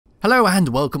Hello and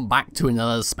welcome back to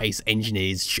another Space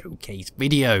Engineers Showcase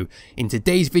video. In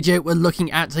today's video we're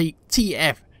looking at the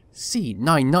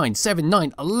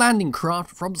C-9979 landing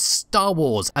craft from Star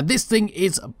Wars, and this thing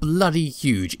is bloody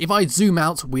huge. If I zoom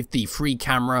out with the free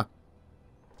camera,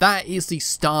 that is the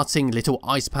starting little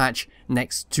ice patch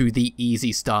next to the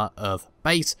Easy Star Earth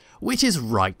base, which is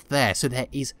right there. So there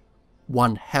is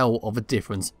one hell of a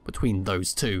difference between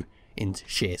those two in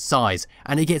sheer size,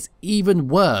 and it gets even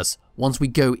worse once we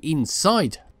go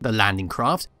inside the landing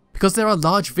craft because there are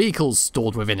large vehicles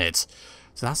stored within it.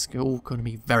 So that's all going to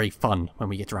be very fun when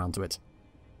we get around to it.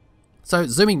 So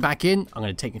zooming back in, I'm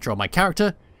going to take control of my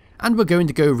character and we're going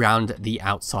to go around the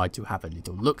outside to have a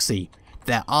little look-see.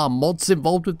 There are mods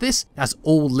involved with this, that's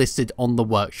all listed on the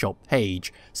workshop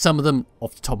page. Some of them,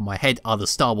 off the top of my head, are the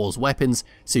Star Wars weapons,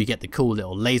 so you get the cool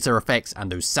little laser effects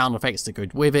and those sound effects that go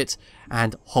with it,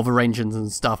 and hover engines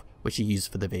and stuff, which are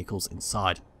used for the vehicles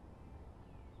inside.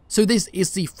 So this is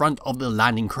the front of the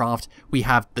landing craft. We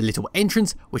have the little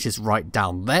entrance, which is right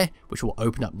down there, which will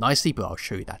open up nicely, but I'll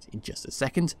show you that in just a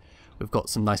second. We've got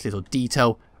some nice little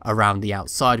detail around the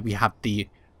outside. We have the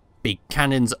big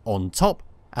cannons on top.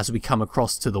 As we come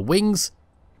across to the wings,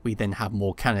 we then have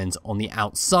more cannons on the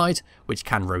outside, which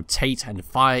can rotate and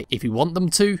fire if you want them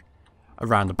to.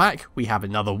 Around the back, we have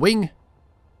another wing.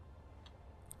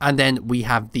 And then we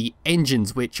have the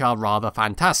engines, which are rather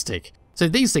fantastic. So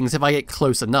these things, if I get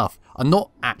close enough, are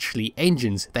not actually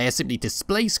engines. They are simply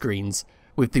display screens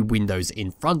with the windows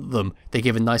in front of them. They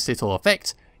give a nice little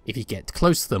effect if you get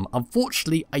close to them.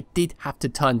 Unfortunately, I did have to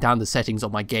turn down the settings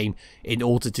on my game in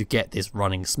order to get this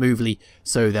running smoothly,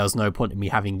 so there was no point in me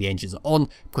having the engines on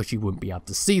because you wouldn't be able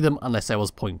to see them unless I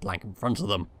was point blank in front of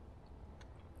them.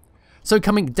 So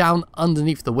coming down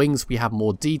underneath the wings, we have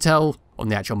more detail. On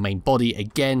the actual main body,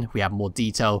 again, we have more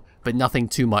detail, but nothing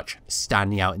too much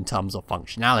standing out in terms of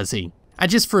functionality. And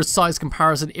just for a size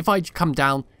comparison, if I come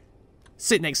down,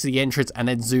 sit next to the entrance and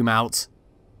then zoom out,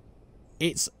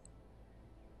 it's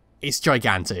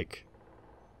gigantic.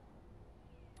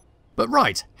 But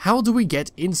right, how do we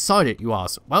get inside it, you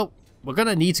ask? Well, we're going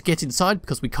to need to get inside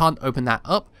because we can't open that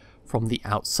up from the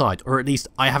outside. Or at least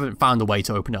I haven't found a way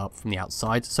to open it up from the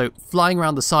outside. So flying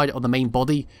around the side of the main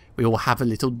body, we will have a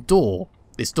little door.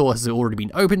 This door has already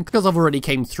been opened because I've already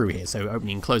came through here. So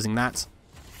opening and closing that.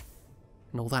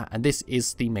 And all that. And this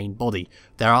is the main body.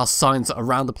 There are signs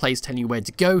around the place telling you where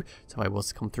to go. So if I was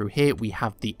to come through here, we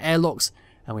have the airlocks.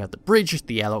 And we have the bridge,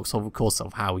 the airlocks of course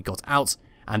of how we got out.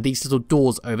 And these little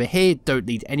doors over here don't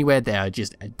lead anywhere, they are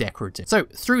just decorative. So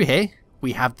through here,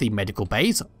 we have the medical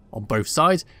bays on both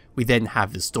sides. We then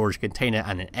have the storage container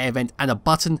and an air vent and a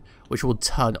button which will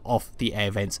turn off the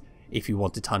air vent if you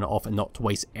want to turn it off and not to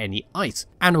waste any ice.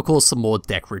 And of course some more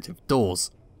decorative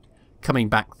doors. Coming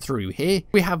back through here,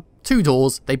 we have two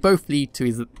doors. They both lead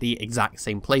to the exact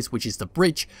same place, which is the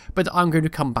bridge, but I'm going to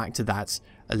come back to that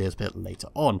a little bit later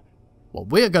on. What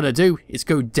we're going to do is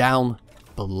go down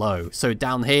below. So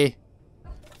down here,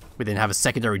 we then have a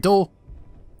secondary door.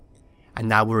 And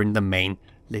now we're in the main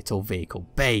little vehicle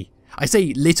bay. I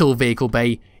say little vehicle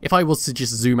bay. If I was to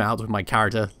just zoom out with my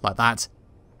character like that,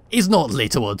 it's not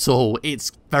little at all. It's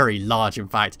very large, in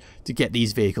fact, to get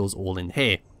these vehicles all in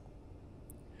here.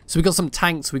 So we got some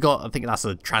tanks. We got, I think that's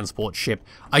a transport ship.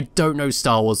 I don't know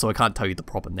Star Wars, so I can't tell you the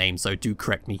proper name. So do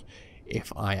correct me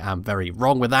if I am very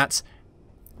wrong with that.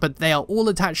 But they are all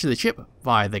attached to the ship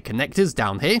via the connectors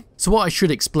down here. So what I should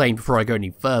explain before I go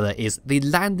any further is the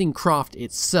landing craft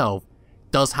itself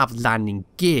does have landing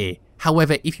gear.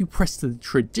 However, if you press the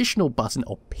traditional button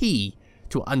of P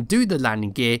to undo the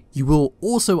landing gear, you will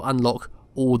also unlock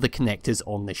all the connectors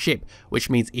on the ship, which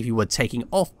means if you were taking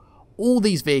off, all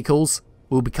these vehicles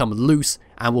will become loose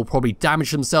and will probably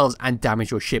damage themselves and damage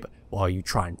your ship while you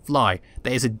try and fly.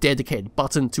 There is a dedicated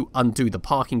button to undo the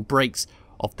parking brakes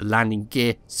of the landing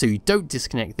gear so you don't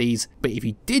disconnect these, but if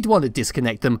you did want to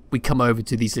disconnect them, we come over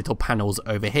to these little panels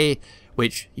over here,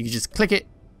 which you can just click it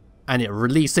and it'll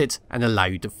release it and allow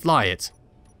you to fly it.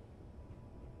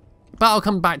 But I'll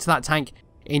come back to that tank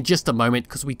in just a moment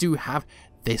because we do have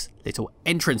this little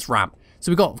entrance ramp.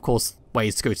 So we've got, of course,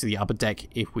 ways to go to the upper deck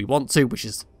if we want to, which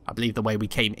is, I believe, the way we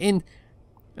came in.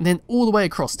 And then all the way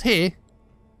across here,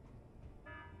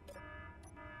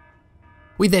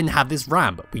 we then have this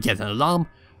ramp. We get an alarm,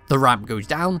 the ramp goes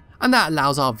down, and that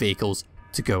allows our vehicles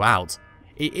to go out.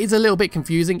 It is a little bit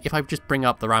confusing. If I just bring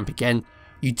up the ramp again,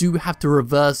 you do have to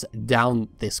reverse down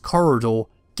this corridor,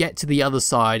 get to the other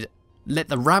side, let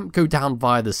the ramp go down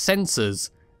via the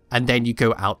sensors, and then you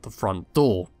go out the front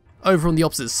door. Over on the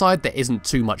opposite side, there isn't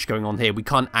too much going on here. We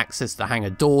can't access the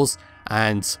hangar doors,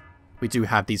 and we do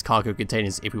have these cargo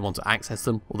containers if we want to access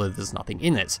them, although there's nothing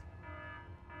in it.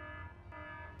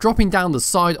 dropping down the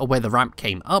side of where the ramp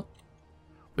came up,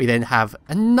 we then have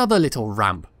another little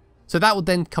ramp. So that would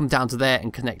then come down to there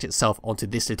and connect itself onto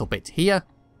this little bit here.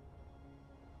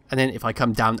 And then if I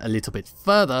come down a little bit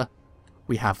further,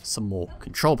 we have some more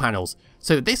control panels.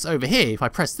 So this over here, if I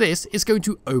press this, is going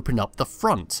to open up the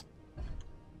front.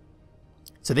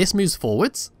 So this moves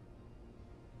forwards,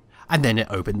 and then it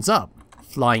opens up,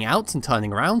 flying out and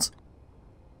turning around.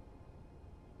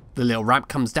 The little ramp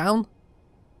comes down,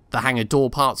 the hangar door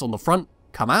parts on the front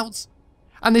come out,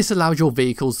 and this allows your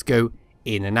vehicles to go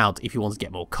in and out. If you want to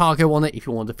get more cargo on it, if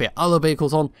you want to fit other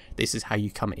vehicles on, this is how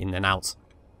you come in and out.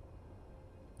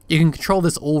 You can control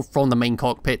this all from the main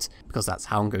cockpit, because that's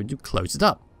how I'm going to close it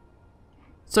up.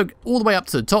 So all the way up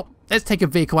to the top, let's take a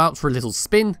vehicle out for a little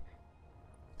spin,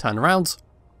 turn around,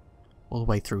 all the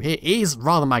way through here. It is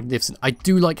rather magnificent. I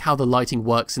do like how the lighting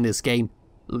works in this game,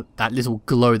 that little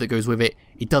glow that goes with it.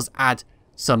 It does add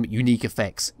some unique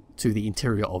effects to the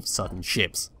interior of certain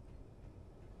ships.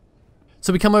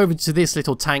 So we come over to this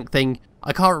little tank thing.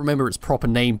 I can't remember its proper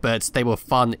name, but they were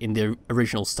fun in the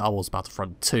original Star Wars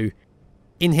Battlefront 2.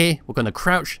 In here, we're going to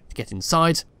crouch to get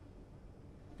inside.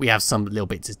 We have some little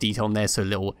bits of detail on there, so a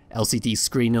little LCD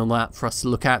screen on that for us to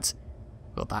look at.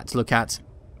 Got that to look at.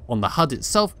 On the HUD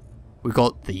itself, we've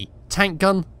got the tank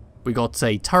gun. We got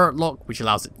a turret lock, which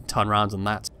allows it to turn around on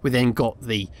that. We then got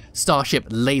the Starship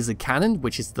laser cannon,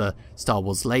 which is the Star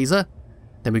Wars laser.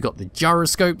 Then we got the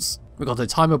gyroscopes. We got a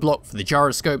timer block for the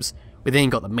gyroscopes. We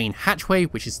then got the main hatchway,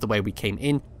 which is the way we came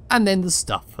in. And then the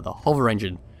stuff for the hover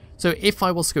engine. So if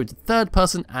I was to go to third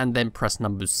person and then press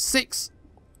number 6,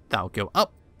 that'll go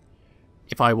up.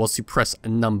 If I was to press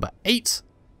number 8,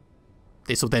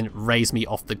 this will then raise me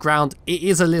off the ground. It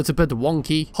is a little bit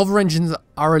wonky. Hover engines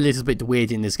are a little bit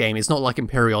weird in this game. It's not like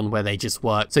Imperion where they just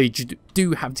work. So you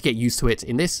do have to get used to it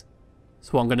in this.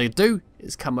 So what I'm going to do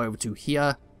is come over to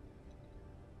here.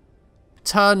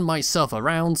 Turn myself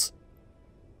around.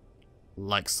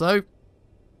 Like so.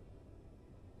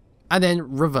 And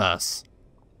then reverse.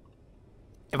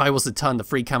 If I was to turn the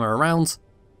free camera around,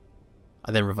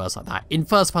 and then reverse like that. In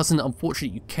first person,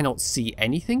 unfortunately, you cannot see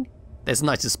anything. There's a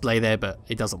nice display there, but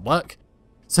it doesn't work.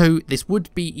 So this would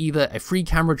be either a free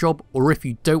camera job, or if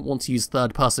you don't want to use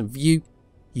third person view,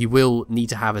 you will need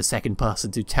to have a second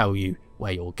person to tell you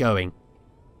where you're going.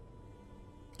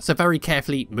 So very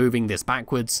carefully moving this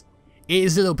backwards. It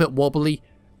is a little bit wobbly.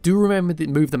 Do remember to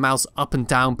move the mouse up and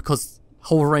down, because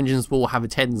hover engines will have a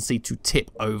tendency to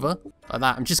tip over. Like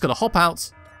that. I'm just going to hop out.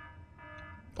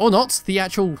 Or not, the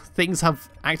actual things have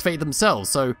activated themselves.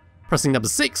 So pressing number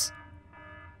 6,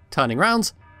 turning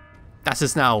around, that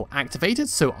is now activated,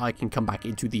 so I can come back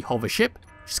into the hover ship.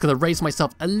 Just going to raise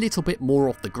myself a little bit more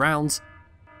off the ground.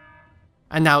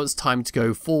 And now it's time to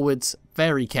go forwards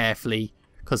very carefully,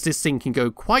 because this thing can go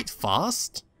quite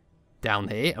fast down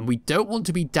here, and we don't want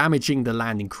to be damaging the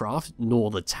landing craft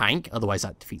nor the tank, otherwise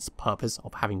that defeats the purpose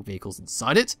of having vehicles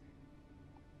inside it.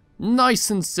 Nice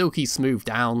and silky smooth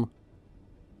down.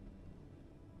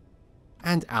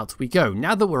 And out we go.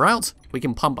 Now that we're out, we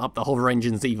can pump up the hover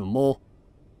engines even more.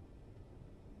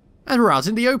 And we're out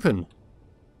in the open.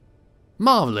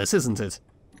 Marvellous, isn't it?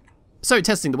 So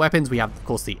testing the weapons, we have of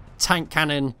course the tank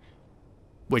cannon,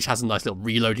 which has a nice little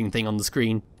reloading thing on the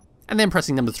screen. And then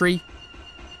pressing number 3,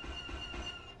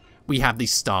 we have the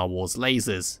Star Wars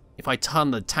lasers. If I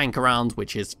turn the tank around,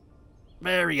 which is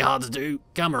very hard to do,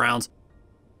 come around.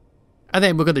 And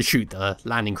then we're going to shoot the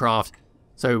landing craft.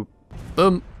 So,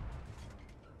 boom.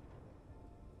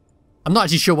 I'm not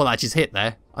actually sure what I just hit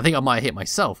there. I think I might have hit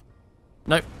myself.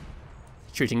 Nope.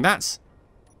 Shooting that.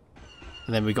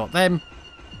 And then we got them.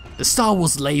 The Star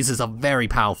Wars lasers are very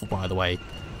powerful, by the way.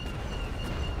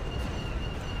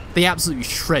 They absolutely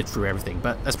shred through everything.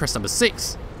 But let's press number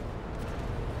 6.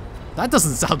 That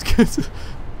doesn't sound good.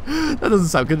 That doesn't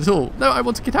sound good at all. No, I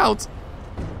want to get out.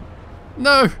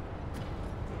 No.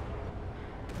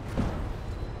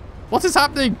 What is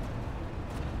happening?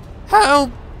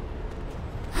 Help!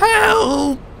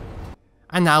 Help!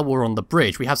 And now we're on the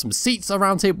bridge. We have some seats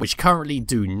around here which currently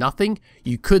do nothing.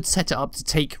 You could set it up to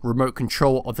take remote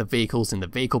control of the vehicles in the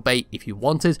vehicle bay if you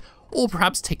wanted, or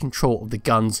perhaps take control of the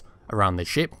guns around the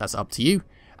ship. That's up to you.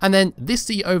 And then this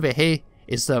seat over here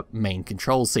is the main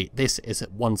control seat. This is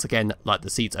once again like the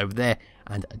seats over there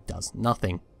and does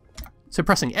nothing. So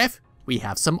pressing F, we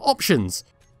have some options.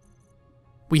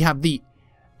 We have the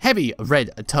heavy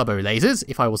red turbo lasers.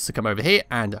 If I was to come over here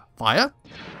and fire,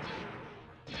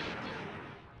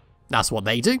 that's what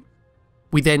they do.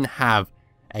 We then have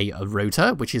a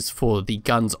rotor, which is for the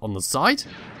guns on the side,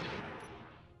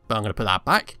 but I'm going to put that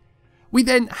back. We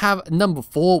then have number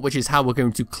 4, which is how we're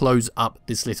going to close up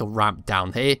this little ramp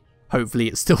down here. Hopefully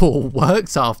it still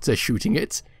works after shooting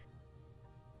it.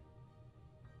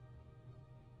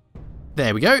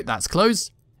 There we go, that's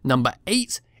closed. Number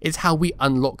 8 is how we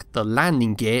unlock the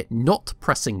landing gear, not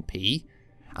pressing P.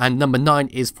 And number 9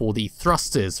 is for the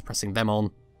thrusters, pressing them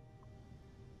on.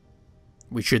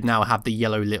 We should now have the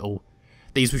yellow little...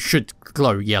 These should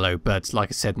glow yellow, but like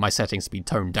I said, my settings have been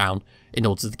toned down in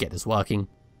order to get this working.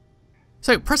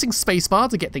 So pressing spacebar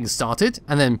to get things started,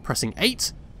 and then pressing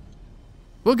 8,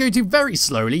 we're going to very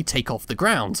slowly take off the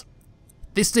ground.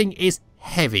 This thing is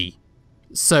heavy,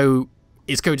 so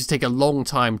it's going to take a long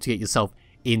time to get yourself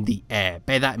in the air.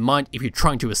 Bear that in mind if you're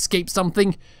trying to escape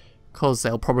something, because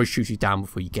they'll probably shoot you down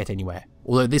before you get anywhere.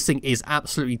 Although this thing is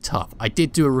absolutely tough. I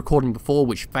did do a recording before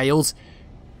which failed,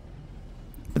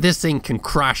 but this thing can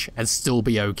crash and still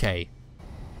be okay.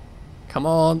 Come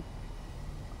on.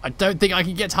 I don't think I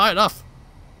can get high enough.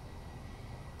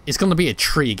 It's going to be a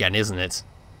tree again, isn't it?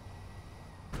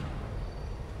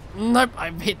 Nope,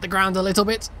 I've hit the ground a little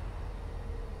bit.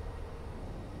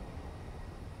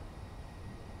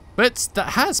 But that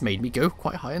has made me go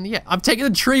quite high in the air. I've taken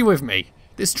a tree with me.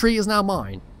 This tree is now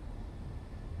mine.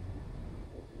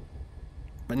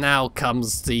 But now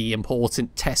comes the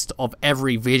important test of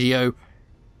every video.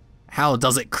 How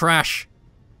does it crash?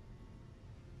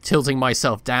 Tilting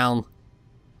myself down.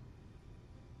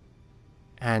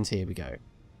 And here we go.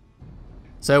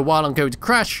 So while I'm going to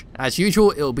crash, as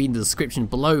usual, it will be in the description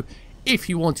below. If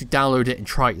you want to download it and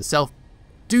try it yourself,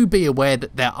 do be aware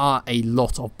that there are a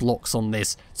lot of blocks on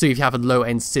this. So if you have a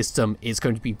low-end system, it's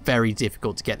going to be very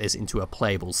difficult to get this into a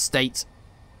playable state.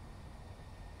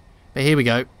 But here we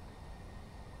go.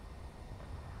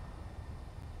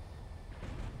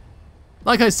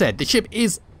 Like I said, the ship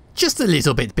is just a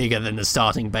little bit bigger than the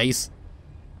starting base.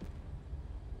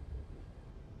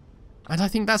 And I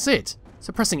think that's it.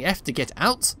 So pressing F to get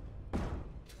out.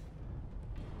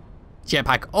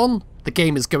 Jetpack on. The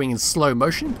game is going in slow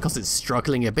motion because it's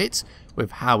struggling a bit with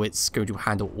how it's going to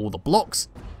handle all the blocks.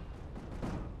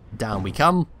 Down we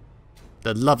come.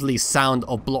 The lovely sound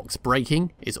of blocks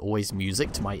breaking is always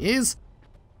music to my ears.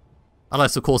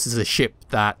 Unless, of course, it's a ship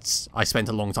that I spent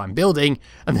a long time building,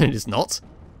 and then it is not.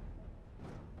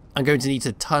 I'm going to need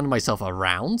to turn myself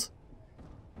around.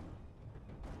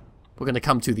 We're going to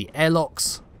come to the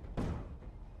airlocks.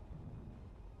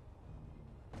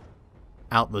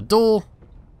 Out the door.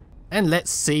 And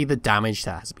let's see the damage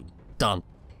that has been done.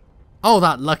 Oh,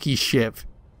 that lucky ship.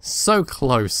 So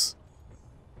close.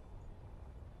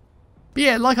 But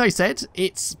yeah, like I said,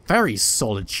 it's a very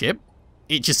solid ship.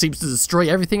 It just seems to destroy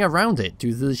everything around it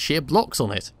due to the sheer blocks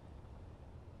on it.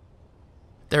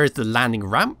 There is the landing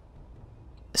ramp.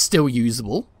 Still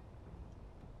usable.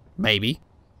 Maybe.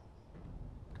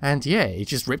 And yeah, it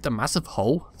just ripped a massive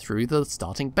hole through the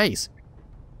starting base.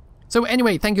 So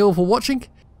anyway, thank you all for watching.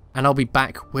 And I'll be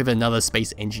back with another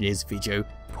Space Engineers video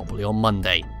probably on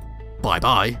Monday. Bye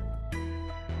bye.